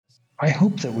I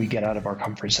hope that we get out of our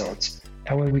comfort zones.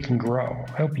 That way we can grow.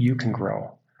 I hope you can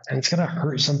grow. And it's going to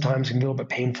hurt sometimes, it can be a little bit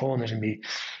painful, and there's going to be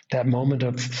that moment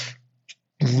of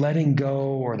letting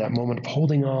go or that moment of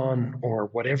holding on or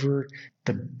whatever.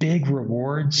 The big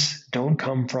rewards don't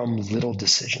come from little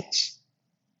decisions.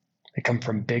 They come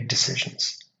from big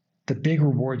decisions. The big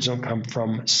rewards don't come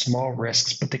from small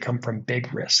risks, but they come from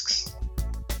big risks.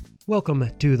 Welcome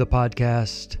to the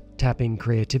podcast, Tapping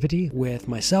Creativity, with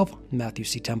myself, Matthew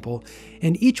C. Temple.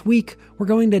 And each week, we're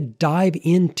going to dive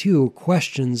into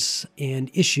questions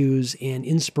and issues and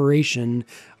inspiration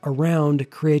around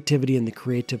creativity and the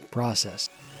creative process.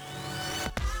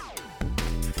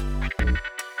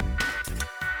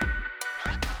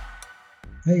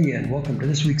 Hey, and welcome to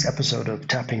this week's episode of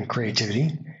Tapping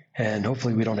Creativity. And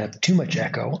hopefully we don't have too much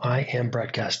echo. I am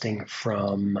broadcasting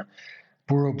from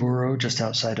Buruburu, just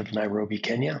outside of Nairobi,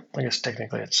 Kenya. I guess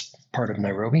technically it's part of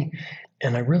Nairobi.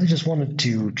 And I really just wanted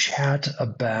to chat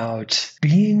about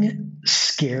being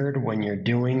scared when you're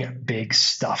doing big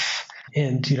stuff.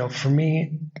 And, for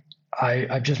me,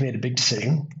 I've just made a big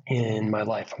decision in my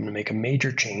life. I'm going to make a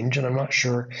major change, and I'm not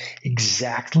sure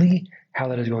exactly how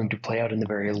that is going to play out in the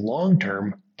very long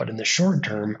term. But in the short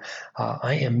term,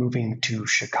 I am moving to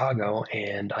Chicago,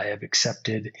 and I have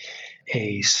accepted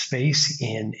a space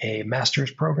in a master's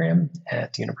program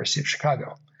at the University of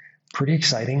Chicago. Pretty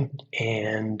exciting.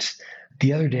 And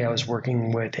the other day I was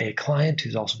working with a client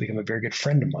who's also become a very good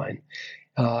friend of mine.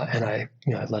 And I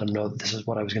let him know that this is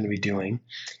what I was going to be doing.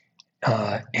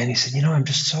 And he said, I'm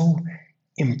just so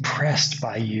impressed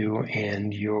by you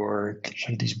and your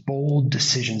sort of these bold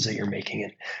decisions that you're making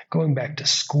and going back to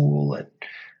school. And,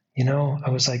 I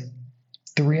was like,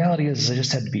 the reality is I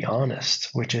just had to be honest,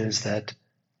 which is that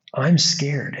I'm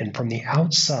scared. And from the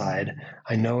outside,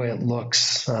 I know it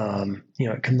looks,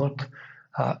 it can look,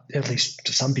 at least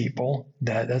to some people,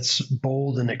 that's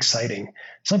bold and exciting.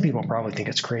 Some people probably think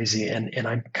it's crazy. And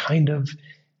I'm kind of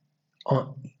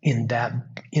in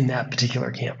that particular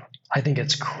camp. I think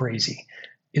it's crazy.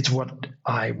 It's what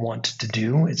I want to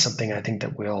do. It's something I think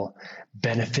that will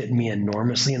benefit me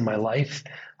enormously in my life.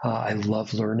 I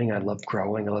love learning. I love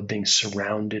growing. I love being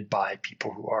surrounded by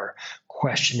people who are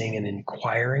questioning and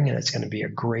inquiring, and it's going to be a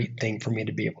great thing for me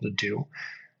to be able to do.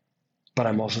 But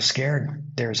I'm also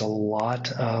scared. There's a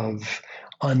lot of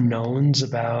unknowns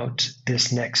about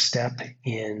this next step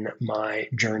in my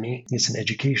journey. It's an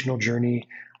educational journey.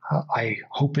 I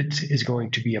hope it is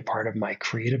going to be a part of my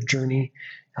creative journey.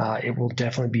 It will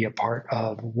definitely be a part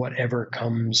of whatever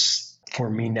comes for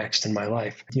me next in my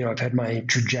life. I've had my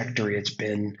trajectory. It's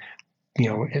been,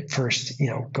 at first,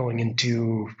 going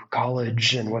into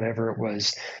college and whatever it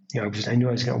was, I knew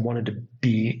I was wanted to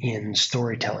be in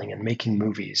storytelling and making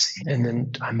movies. And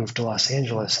then I moved to Los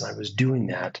Angeles and I was doing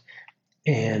that.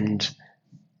 And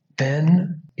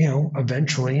then,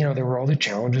 eventually, there were all the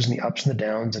challenges and the ups and the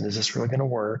downs. And is this really going to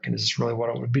work? And is this really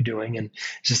what I would be doing? And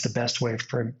is this the best way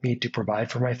for me to provide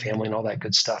for my family and all that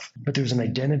good stuff? But there's an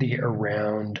identity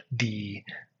around the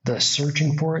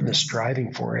searching for it and the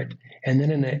striving for it. And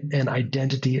then an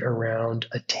identity around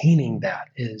attaining that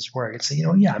is where I could say,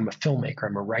 I'm a filmmaker,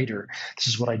 I'm a writer. This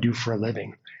is what I do for a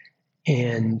living.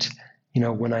 And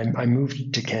when I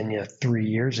moved to Kenya 3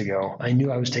 years ago, I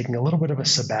knew I was taking a little bit of a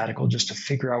sabbatical just to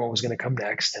figure out what was going to come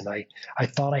next. And I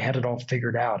thought I had it all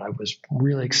figured out. I was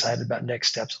really excited about next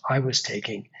steps I was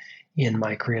taking in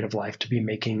my creative life to be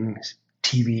making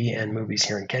TV and movies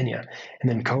here in Kenya. And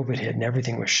then COVID hit and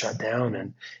everything was shut down.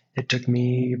 And it took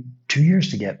me 2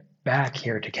 years to get back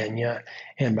here to Kenya.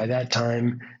 And by that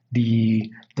time, the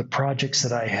projects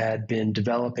that I had been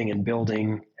developing and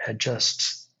building had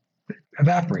just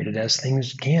evaporated, as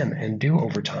things can and do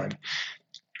over time.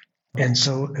 And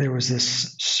so there was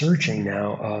this searching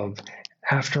now of,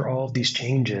 after all of these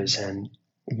changes and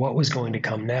what was going to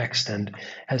come next. And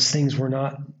as things were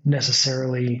not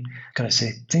necessarily,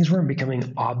 things weren't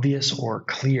becoming obvious or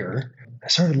clear, I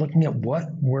started looking at what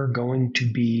were going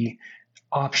to be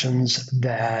options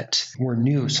that were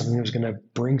new, something that was going to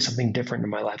bring something different in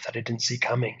my life that I didn't see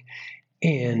coming.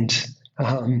 And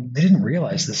I didn't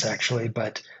realize this actually,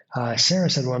 but Sarah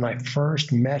said when I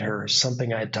first met her,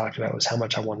 something I had talked about was how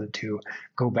much I wanted to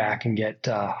go back and get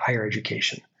higher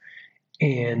education.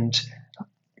 And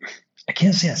I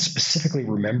can't say I specifically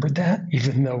remembered that,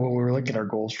 even though when we were looking at our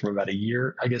goals from about 2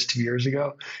 years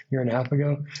ago, year and a half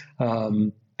ago,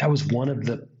 that was one of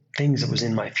the things that was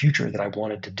in my future that I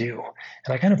wanted to do.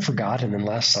 And I kind of forgot. And then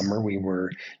last summer we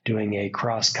were doing a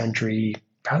cross country,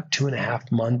 about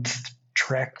 2.5 month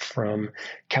trek from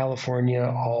California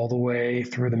all the way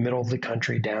through the middle of the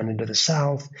country down into the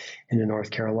south, into North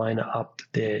Carolina, up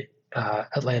the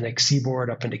Atlantic seaboard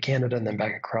up into Canada and then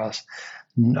back across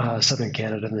southern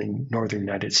Canada and then northern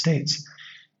United States.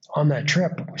 On that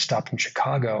trip, we stopped in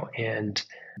Chicago, and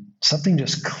something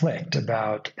just clicked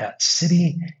about that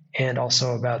city and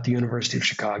also about the University of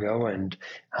Chicago. And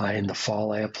in the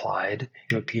fall, I applied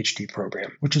to a PhD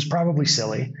program, which was probably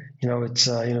silly. It's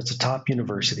a top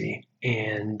university,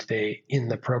 and in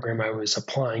the program I was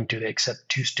applying to, they accept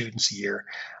 2 students a year.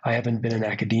 I haven't been in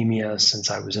academia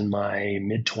since I was in my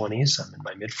mid-20s. I'm in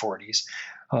my mid-40s.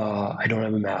 I don't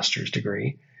have a master's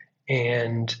degree,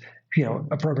 and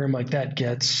a program like that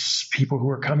gets people who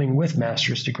are coming with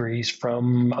master's degrees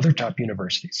from other top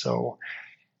universities. So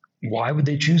why would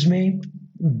they choose me?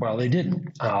 Well, they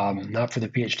didn't, not for the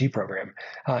PhD program.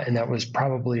 And that was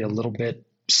probably a little bit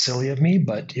silly of me,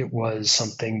 but it was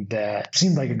something that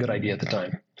seemed like a good idea at the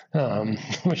time,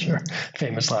 which are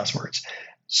famous last words.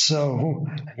 So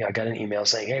I got an email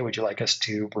saying, hey, would you like us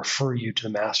to refer you to the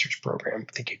master's program?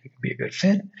 I think it could be a good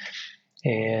fit.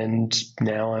 And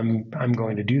now I'm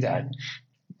going to do that.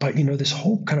 But, this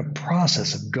whole kind of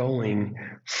process of going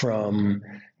from,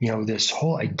 this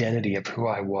whole identity of who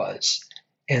I was.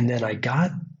 And then I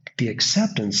got the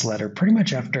acceptance letter pretty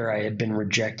much after I had been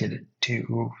rejected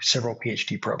to several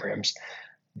PhD programs.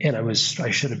 And I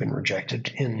should have been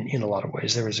rejected in a lot of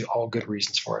ways. There was all good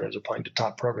reasons for it. I was applying to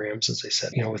top programs, as I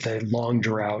said, with a long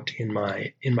drought in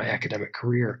my academic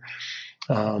career.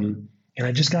 And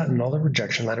I just gotten all the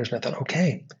rejection letters, and I thought,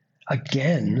 okay,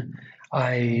 again,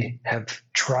 I have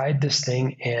tried this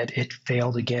thing and it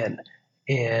failed again.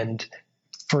 And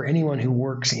for anyone who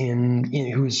works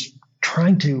who's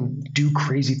trying to do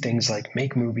crazy things like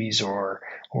make movies or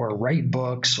write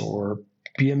books or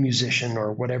be a musician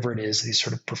or whatever it is, these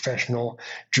sort of professional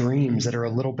dreams that are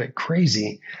a little bit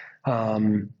crazy,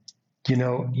 you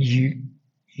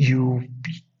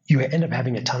end up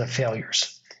having a ton of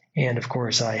failures. And of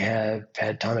course, I have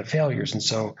had a ton of failures. And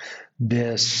so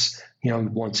this,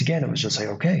 once again, it was just like,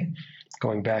 okay,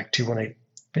 going back to when I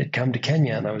had come to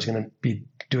Kenya and I was going to be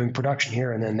doing production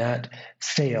here. And then that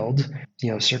failed,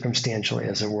 circumstantially,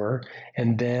 as it were.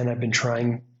 And then I've been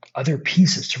trying other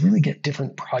pieces to really get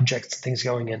different projects and things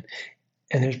going in.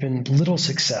 And there's been little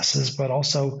successes, but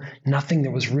also nothing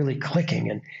that was really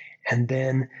clicking. And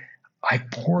then I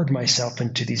poured myself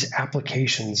into these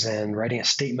applications and writing a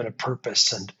statement of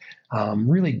purpose and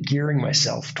really gearing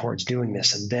myself towards doing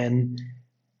this. And then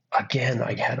again,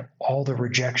 I had all the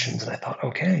rejections, and I thought,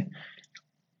 okay,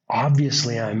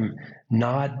 obviously I'm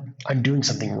doing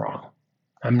something wrong.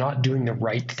 I'm not doing the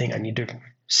right thing. I need to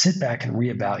sit back and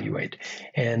reevaluate.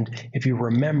 And if you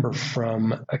remember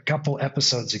from a couple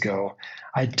episodes ago,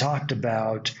 I talked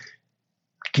about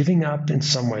giving up in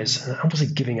some ways. I don't say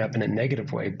giving up in a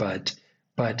negative way, but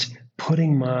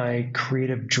putting my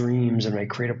creative dreams and my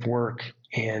creative work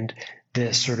and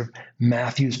this sort of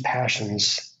Matthew's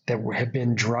passions that have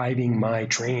been driving my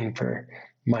train for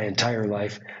my entire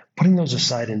life, putting those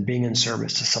aside and being in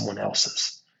service to someone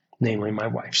else's, namely my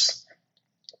wife's.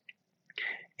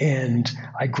 And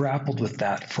I grappled with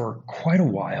that for quite a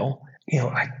while.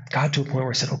 I got to a point where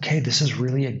I said, okay, this is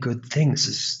really a good thing.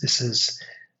 This is,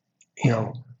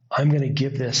 I'm going to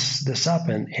give this up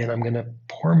and I'm going to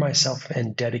pour myself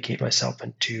and dedicate myself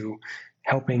into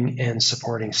helping and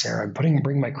supporting Sarah and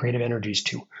bring my creative energies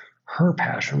to her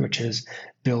passion, which is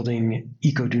building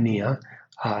EcoDunia,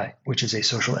 which is a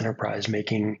social enterprise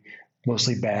making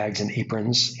mostly bags and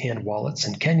aprons and wallets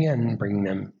in Kenya and bringing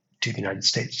them to the United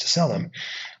States to sell them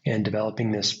and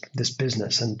developing this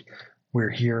business. And we're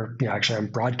here, actually I'm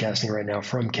broadcasting right now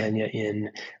from Kenya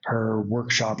in her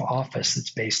workshop office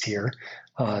that's based here,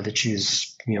 that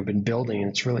she's, been building.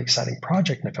 And it's a really exciting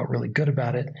project, and I felt really good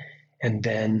about it. And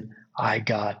then I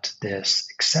got this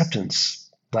acceptance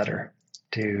letter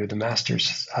to the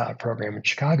master's program in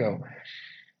Chicago.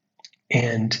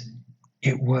 And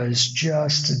it was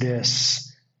just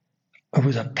it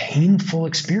was a painful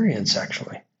experience,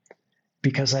 actually,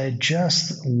 because I had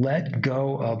just let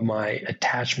go of my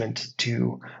attachment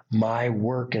to my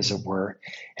work, as it were.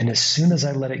 And as soon as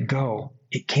I let it go,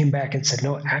 it came back and said,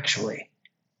 no, actually,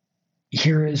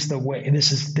 here is the way,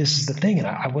 this is the thing. And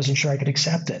I wasn't sure I could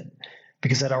accept it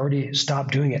because I'd already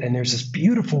stopped doing it. And there's this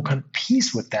beautiful kind of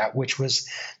piece with that, which was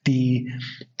the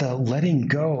letting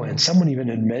go. And someone even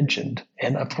had mentioned,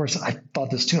 and of course I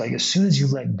thought this too, like as soon as you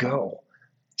let go,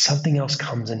 something else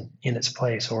comes in its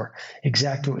place, or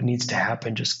exactly what needs to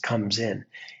happen just comes in.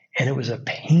 And it was a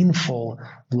painful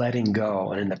letting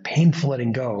go. And in the painful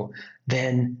letting go,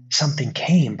 then something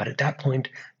came. But at that point,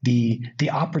 the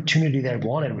opportunity that I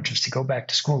wanted, which was to go back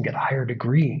to school and get a higher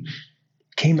degree,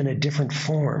 came in a different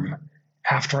form.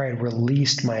 after I had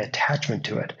released my attachment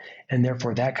to it. And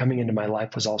therefore that coming into my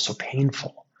life was also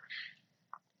painful.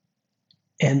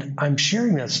 And I'm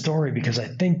sharing that story because I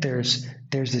think there's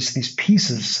these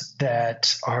pieces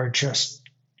that are just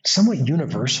somewhat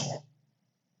universal.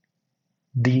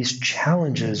 These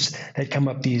challenges that come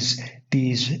up, these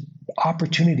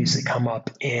opportunities that come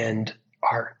up and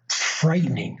are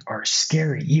frightening, are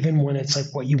scary, even when it's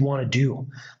like what you want to do.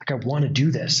 Like, I want to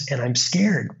do this and I'm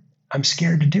scared. I'm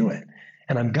scared to do it,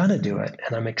 and I'm going to do it,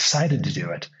 and I'm excited to do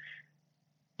it.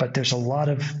 But there's a lot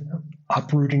of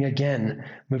uprooting again,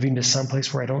 moving to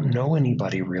someplace where I don't know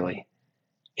anybody really,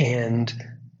 and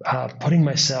putting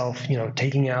myself,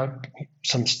 taking out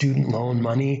some student loan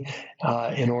money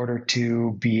in order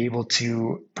to be able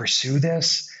to pursue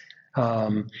this.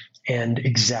 And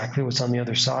exactly what's on the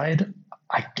other side,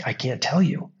 I can't tell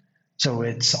you. So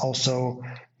it's also,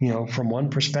 from one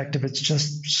perspective, it's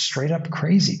just straight up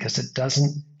crazy because it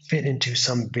doesn't fit into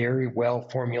some very well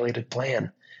formulated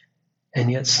plan. And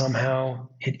yet somehow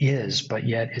it is, but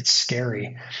yet it's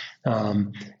scary.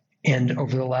 And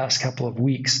over the last couple of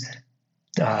weeks,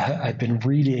 I've been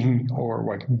reading, or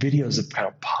what videos have kind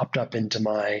of popped up into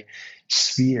my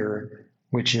sphere,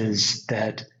 which is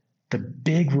that the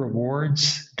big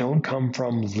rewards don't come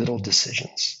from little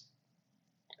decisions.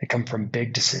 They come from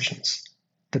big decisions.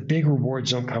 The big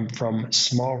rewards don't come from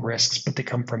small risks, but they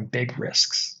come from big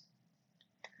risks.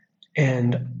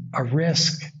 And a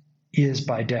risk is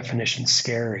by definition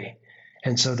scary.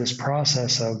 And so this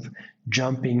process of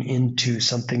jumping into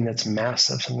something that's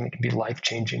massive, something that can be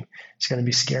life-changing, it's going to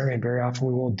be scary, and very often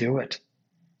we won't do it.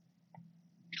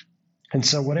 And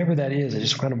so whatever that is, I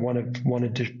just kind of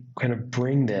wanted to kind of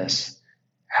bring this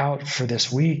out for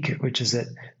this week, which is that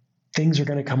things are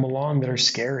going to come along that are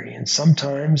scary. And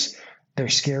sometimes they're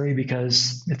scary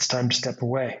because it's time to step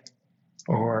away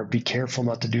or be careful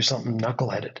not to do something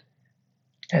knuckleheaded.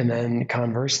 And then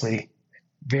conversely,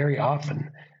 very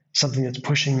often, something that's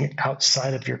pushing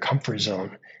outside of your comfort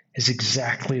zone is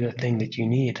exactly the thing that you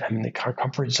need. I mean, the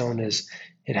comfort zone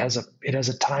it has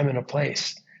a time and a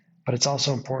place, but it's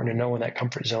also important to know when that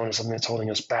comfort zone is something that's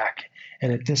holding us back.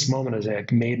 And at this moment, as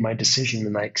I've made my decision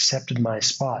and I accepted my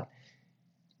spot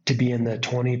to be in the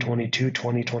 2022,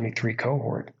 2023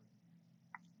 cohort,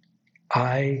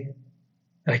 I've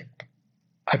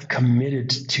committed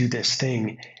to this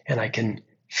thing, and I can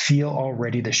feel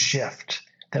already the shift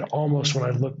that almost when I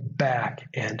look back,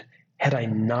 and had I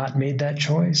not made that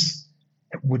choice,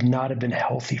 it would not have been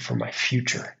healthy for my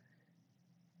future.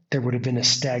 There would have been a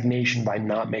stagnation by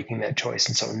not making that choice.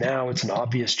 And so now it's an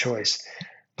obvious choice,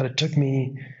 but it took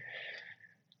me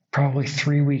probably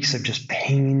 3 weeks of just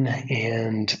pain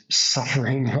and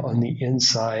suffering on the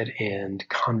inside, and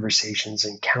conversations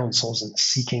and counsels and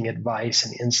seeking advice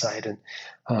and insight,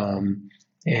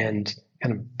 and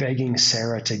kind of begging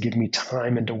Sarah to give me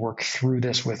time and to work through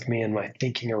this with me and my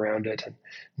thinking around it, and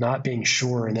not being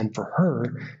sure. And then for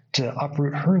her to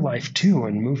uproot her life too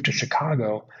and move to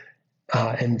Chicago.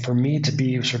 And for me to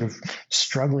be sort of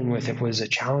struggling with it was a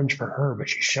challenge for her, but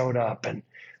she showed up, and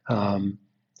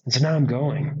so now I'm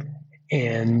going.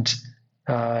 And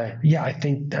I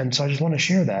think, and so I just want to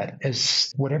share that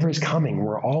as whatever is coming,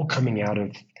 we're all coming out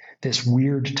of this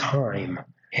weird time,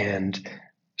 and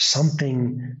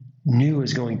something new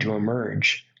is going to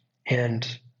emerge. And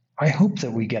I hope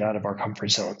that we get out of our comfort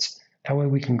zones. That way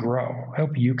we can grow. I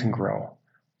hope you can grow.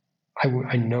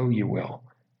 I know you will.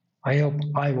 I hope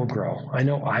I will grow. I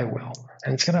know I will.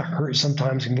 And it's going to hurt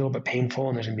sometimes, it can be a little bit painful,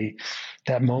 and there's going to be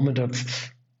that moment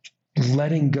of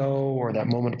letting go, or that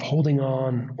moment of holding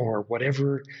on, or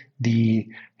whatever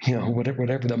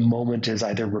whatever the moment is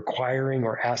either requiring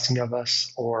or asking of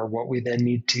us, or what we then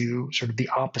need to sort of the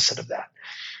opposite of that.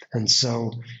 And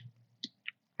so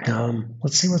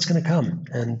let's see what's going to come.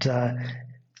 And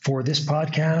for this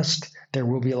podcast, there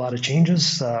will be a lot of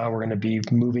changes. We're going to be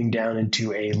moving down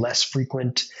into a less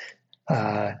frequent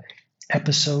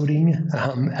episoding,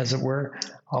 as it were.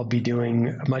 I'll be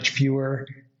doing much fewer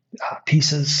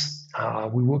pieces.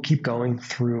 We will keep going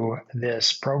through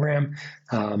this program,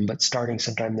 but starting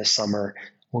sometime this summer,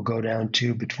 we'll go down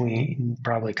to between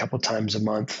probably a couple times a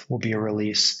month will be a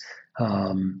release.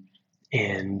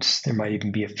 And there might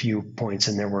even be a few points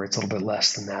in there where it's a little bit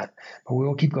less than that. But we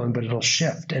will keep going, but it'll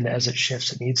shift. And as it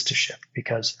shifts, it needs to shift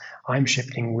because I'm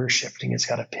shifting, we're shifting. It's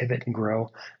got to pivot and grow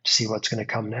to see what's going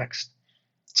to come next.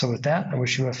 So with that, I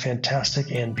wish you a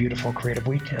fantastic and beautiful creative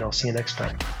week, and I'll see you next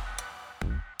time.